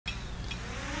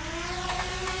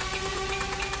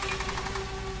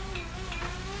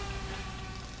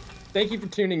Thank you for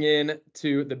tuning in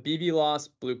to the BVLOS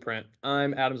Blueprint.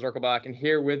 I'm Adam Zirkelbach, and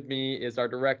here with me is our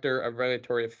Director of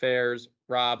Regulatory Affairs,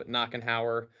 Rob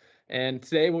Knockenhauer. And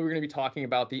today we're going to be talking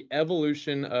about the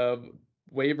evolution of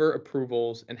waiver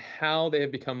approvals and how they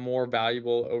have become more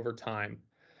valuable over time.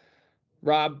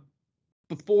 Rob,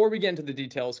 before we get into the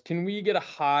details, can we get a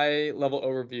high-level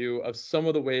overview of some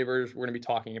of the waivers we're going to be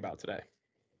talking about today?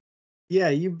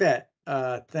 Yeah, you bet.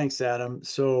 Thanks, Adam.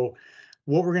 So,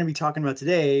 what we're going to be talking about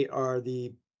today are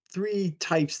the three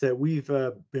types that we've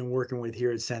been working with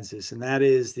here at Census, and that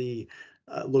is the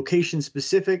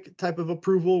location-specific type of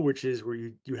approval, which is where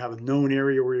you have a known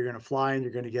area where you're going to fly and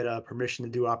you're going to get a permission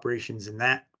to do operations in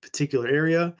that particular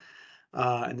area.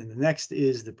 And then the next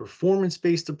is the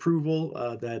performance-based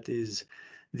approval. That is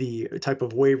the type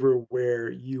of waiver where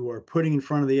you are putting in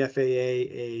front of the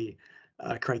FAA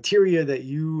criteria that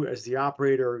you, as the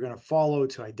operator, are going to follow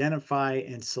to identify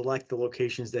and select the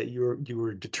locations that you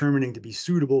are determining to be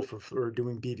suitable for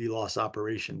doing BVLOS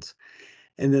operations.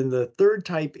 And then the third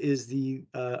type is the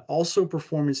also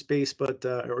performance-based, but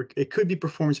or it could be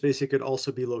performance-based, it could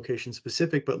also be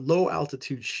location-specific, but low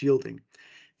altitude shielding.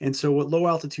 And so what low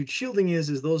altitude shielding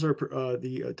is those are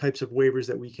the types of waivers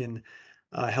that we can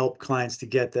help clients to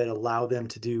get that allow them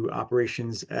to do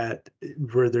operations at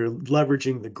where they're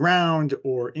leveraging the ground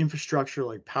or infrastructure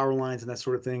like power lines and that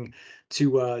sort of thing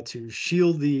to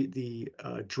shield the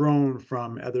drone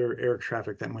from other air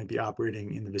traffic that might be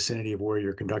operating in the vicinity of where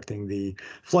you're conducting the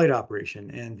flight operation.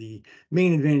 And the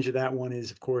main advantage of that one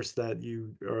is, of course, that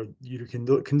you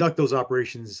can conduct those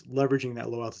operations leveraging that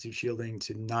low altitude shielding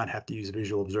to not have to use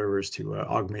visual observers to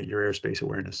augment your airspace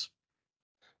awareness.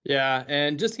 Yeah,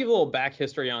 and just to give a little back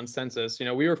history on Census,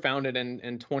 we were founded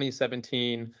in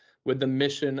 2017 with the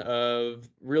mission of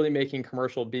really making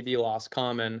commercial BVLOS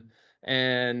common.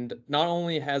 And not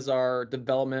only has our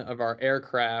development of our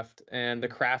aircraft and the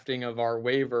crafting of our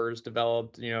waivers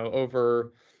developed,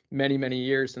 over many, many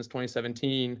years since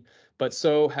 2017, but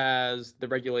so has the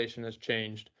regulation has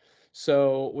changed.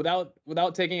 So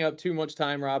without taking up too much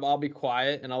time, Rob, I'll be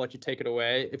quiet and I'll let you take it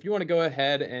away. If you want to go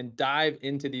ahead and dive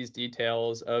into these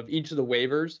details of each of the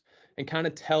waivers and kind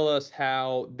of tell us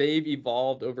how they've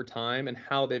evolved over time and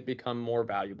how they've become more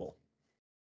valuable.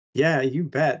 Yeah, you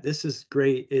bet. This is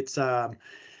great. It's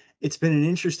been an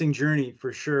interesting journey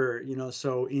for sure.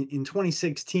 So in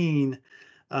 2016,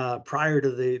 prior to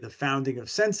the founding of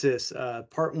Census,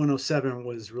 Part 107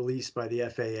 was released by the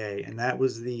FAA, and that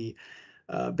was the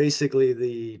basically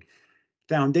the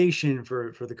foundation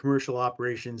for the commercial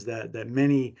operations that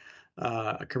many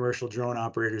commercial drone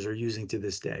operators are using to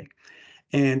this day.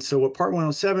 And so what Part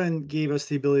 107 gave us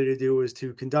the ability to do was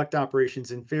to conduct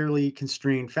operations in fairly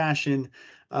constrained fashion,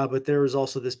 but there was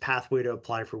also this pathway to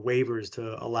apply for waivers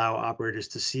to allow operators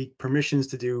to seek permissions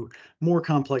to do more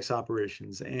complex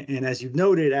operations. And as you've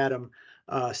noted, Adam,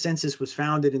 Census was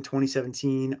founded in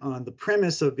 2017 on the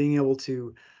premise of being able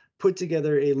to put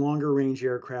together a longer range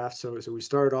aircraft. So we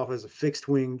started off as a fixed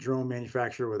wing drone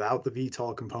manufacturer without the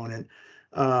VTOL component,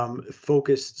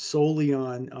 focused solely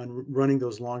on running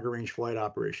those longer range flight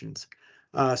operations.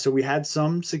 So we had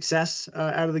some success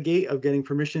out of the gate of getting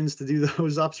permissions to do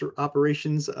those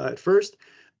operations at first,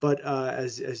 but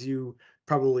as you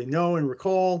probably know and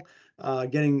recall,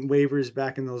 getting waivers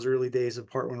back in those early days of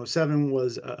Part 107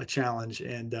 was a challenge,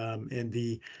 and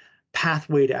the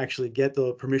pathway to actually get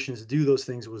the permissions to do those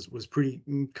things was pretty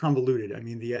convoluted. I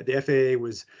mean, the FAA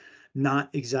was not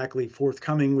exactly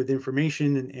forthcoming with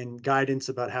information and guidance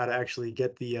about how to actually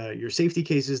get your safety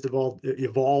cases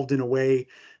evolved in a way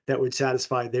that would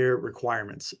satisfy their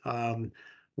requirements.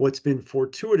 What's been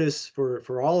fortuitous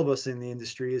for all of us in the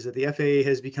industry is that the FAA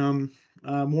has become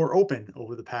more open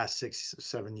over the past 6,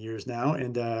 7 years now,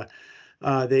 and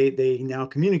they now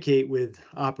communicate with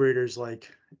operators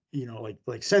like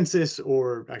Census,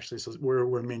 or actually, so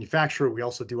we're a manufacturer. We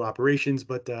also do operations,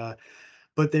 but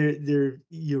they're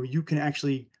you can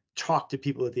actually talk to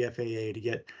people at the FAA to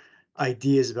get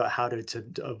ideas about how to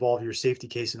evolve your safety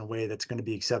case in a way that's going to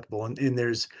be acceptable. And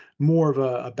there's more of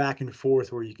a back and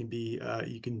forth where you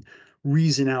can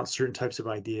reason out certain types of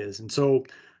ideas. And so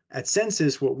at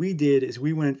Census, what we did is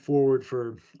we went forward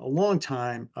for a long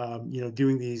time,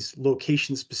 doing these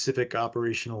location-specific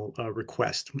operational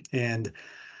requests. And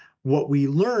what we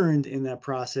learned in that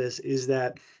process is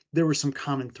that there were some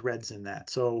common threads in that.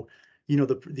 So,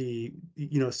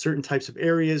 certain types of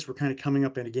areas were kind of coming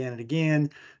up and again,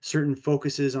 certain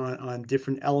focuses on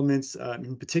different elements,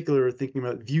 in particular, thinking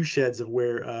about view sheds of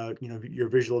where, your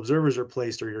visual observers are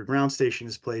placed or your ground station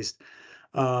is placed,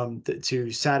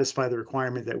 to satisfy the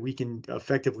requirement that we can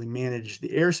effectively manage the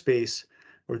airspace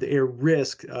or the air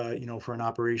risk, for an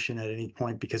operation at any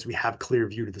point because we have clear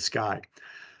view to the sky.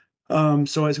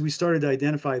 So as we started to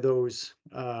identify those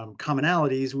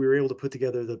commonalities, we were able to put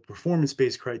together the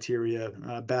performance-based criteria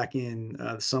back in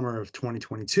the summer of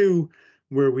 2022,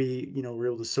 where we, were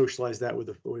able to socialize that with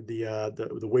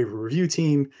the waiver review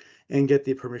team and get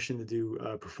the permission to do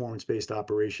performance-based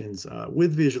operations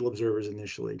with visual observers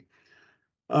initially.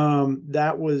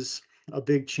 That was a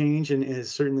big change and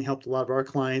has certainly helped a lot of our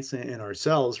clients and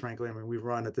ourselves, frankly. I mean, we've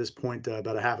run at this point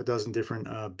about a half a dozen different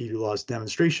BVLOS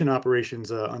demonstration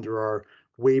operations under our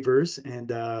waivers,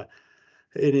 and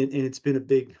it's been a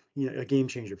big, a game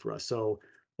changer for us. So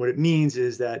what it means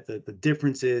is that the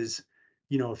difference is,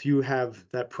 if you have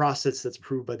that process that's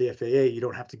approved by the FAA, you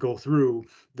don't have to go through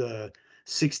the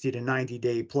 60 to 90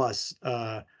 day plus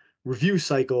review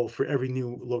cycle for every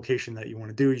new location that you want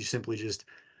to do. You simply just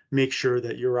make sure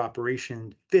that your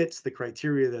operation fits the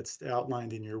criteria that's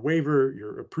outlined in your waiver,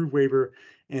 your approved waiver,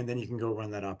 and then you can go run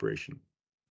that operation.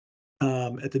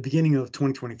 At the beginning of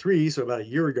 2023, so about a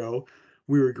year ago,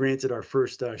 we were granted our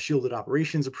first shielded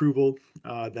operations approval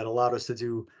that allowed us to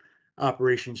do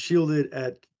operations shielded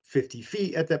at 50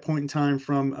 feet at that point in time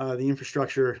from the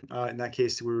infrastructure. In that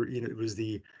case, it was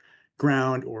the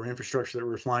ground or infrastructure that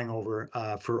we were flying over.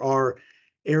 For our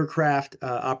aircraft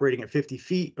operating at 50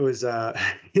 feet, it was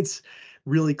it's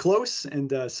really close.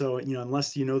 And so,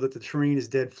 unless you know that the terrain is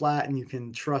dead flat and you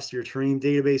can trust your terrain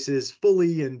databases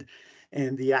fully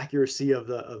and the accuracy of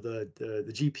the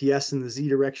GPS in the Z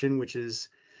direction, which is,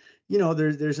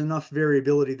 there's enough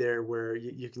variability there where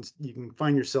you can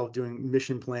find yourself doing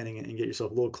mission planning and get yourself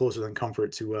a little closer than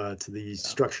comfort to these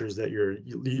structures that you're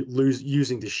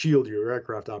using to shield your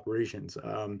aircraft operations.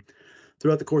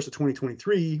 Throughout the course of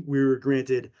 2023, we were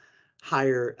granted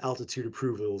higher altitude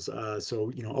approvals.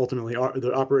 So, ultimately,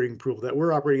 the operating approval that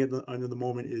we're operating at under the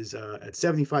moment is at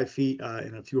 75 feet,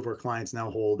 and a few of our clients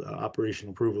now hold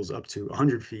operational approvals up to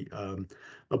 100 feet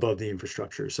above the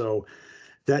infrastructure. So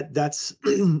that's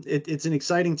it's an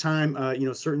exciting time.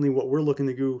 Certainly what we're looking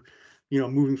to do,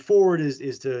 moving forward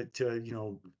is to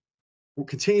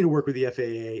continue to work with the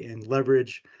FAA and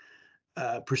leverage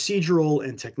procedural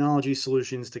and technology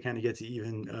solutions to kind of get to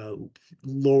even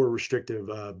lower restrictive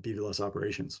BVLOS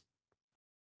operations.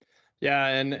 Yeah,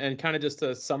 and kind of just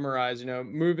to summarize,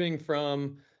 moving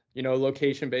from,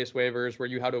 location-based waivers where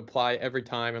you had to apply every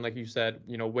time and like you said,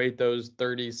 wait those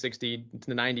 30, 60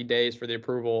 to 90 days for the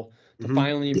approval to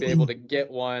finally be able to get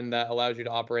one that allows you to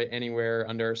operate anywhere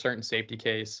under a certain safety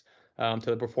case, to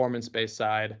the performance-based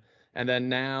side. And then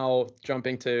now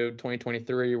jumping to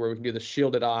 2023 where we can do the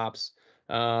shielded ops,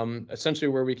 essentially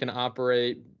where we can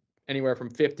operate anywhere from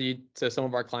 50 to some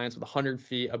of our clients with 100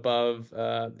 feet above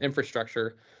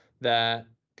infrastructure that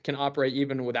can operate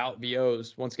even without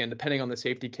VOs, once again, depending on the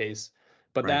safety case.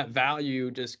 But Right. that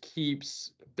value just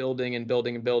keeps building and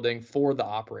building and building for the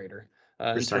operator in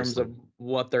terms Precisely. of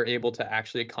what they're able to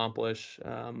actually accomplish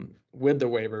with the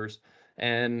waivers.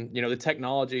 And, the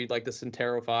technology like the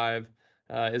Centero 5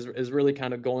 is really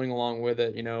kind of going along with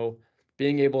it,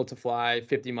 being able to fly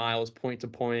 50 miles point to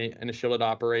point in a shielded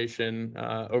operation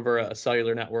over a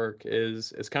cellular network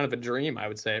is kind of a dream, I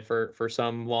would say, for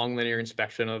some long linear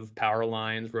inspection of power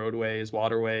lines, roadways,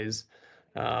 waterways.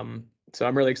 So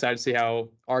I'm really excited to see how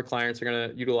our clients are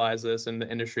going to utilize this and the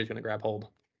industry is going to grab hold.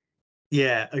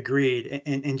 Yeah, agreed.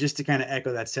 And just to kind of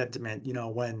echo that sentiment,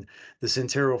 when the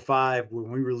Centero 5,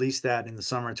 when we released that in the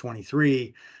summer of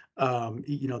 23,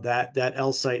 that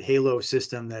L-Site Halo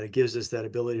system that it gives us that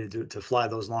ability to fly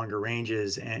those longer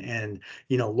ranges and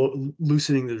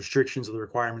loosening the restrictions of the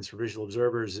requirements for visual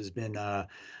observers has been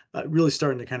really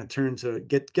starting to kind of turn to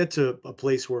get to a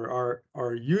place where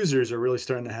our users are really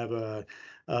starting to have a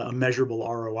measurable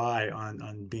ROI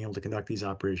on being able to conduct these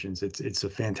operations. It's a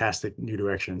fantastic new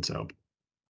direction. So.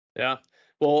 Yeah.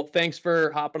 Well, thanks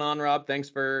for hopping on, Rob. Thanks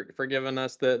for giving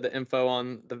us the info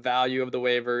on the value of the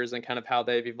waivers and kind of how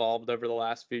they've evolved over the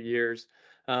last few years.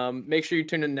 Make sure you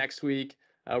tune in next week.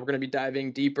 We're going to be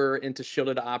diving deeper into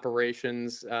shielded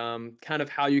operations, kind of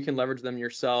how you can leverage them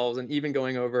yourselves, and even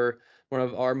going over one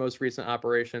of our most recent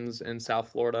operations in South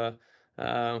Florida,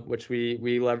 which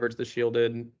we leverage the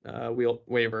shielded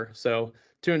waiver. So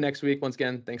tune in next week. Once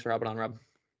again, thanks for hopping on, Rob.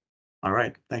 All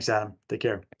right. Thanks, Adam. Take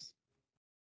care. Thanks.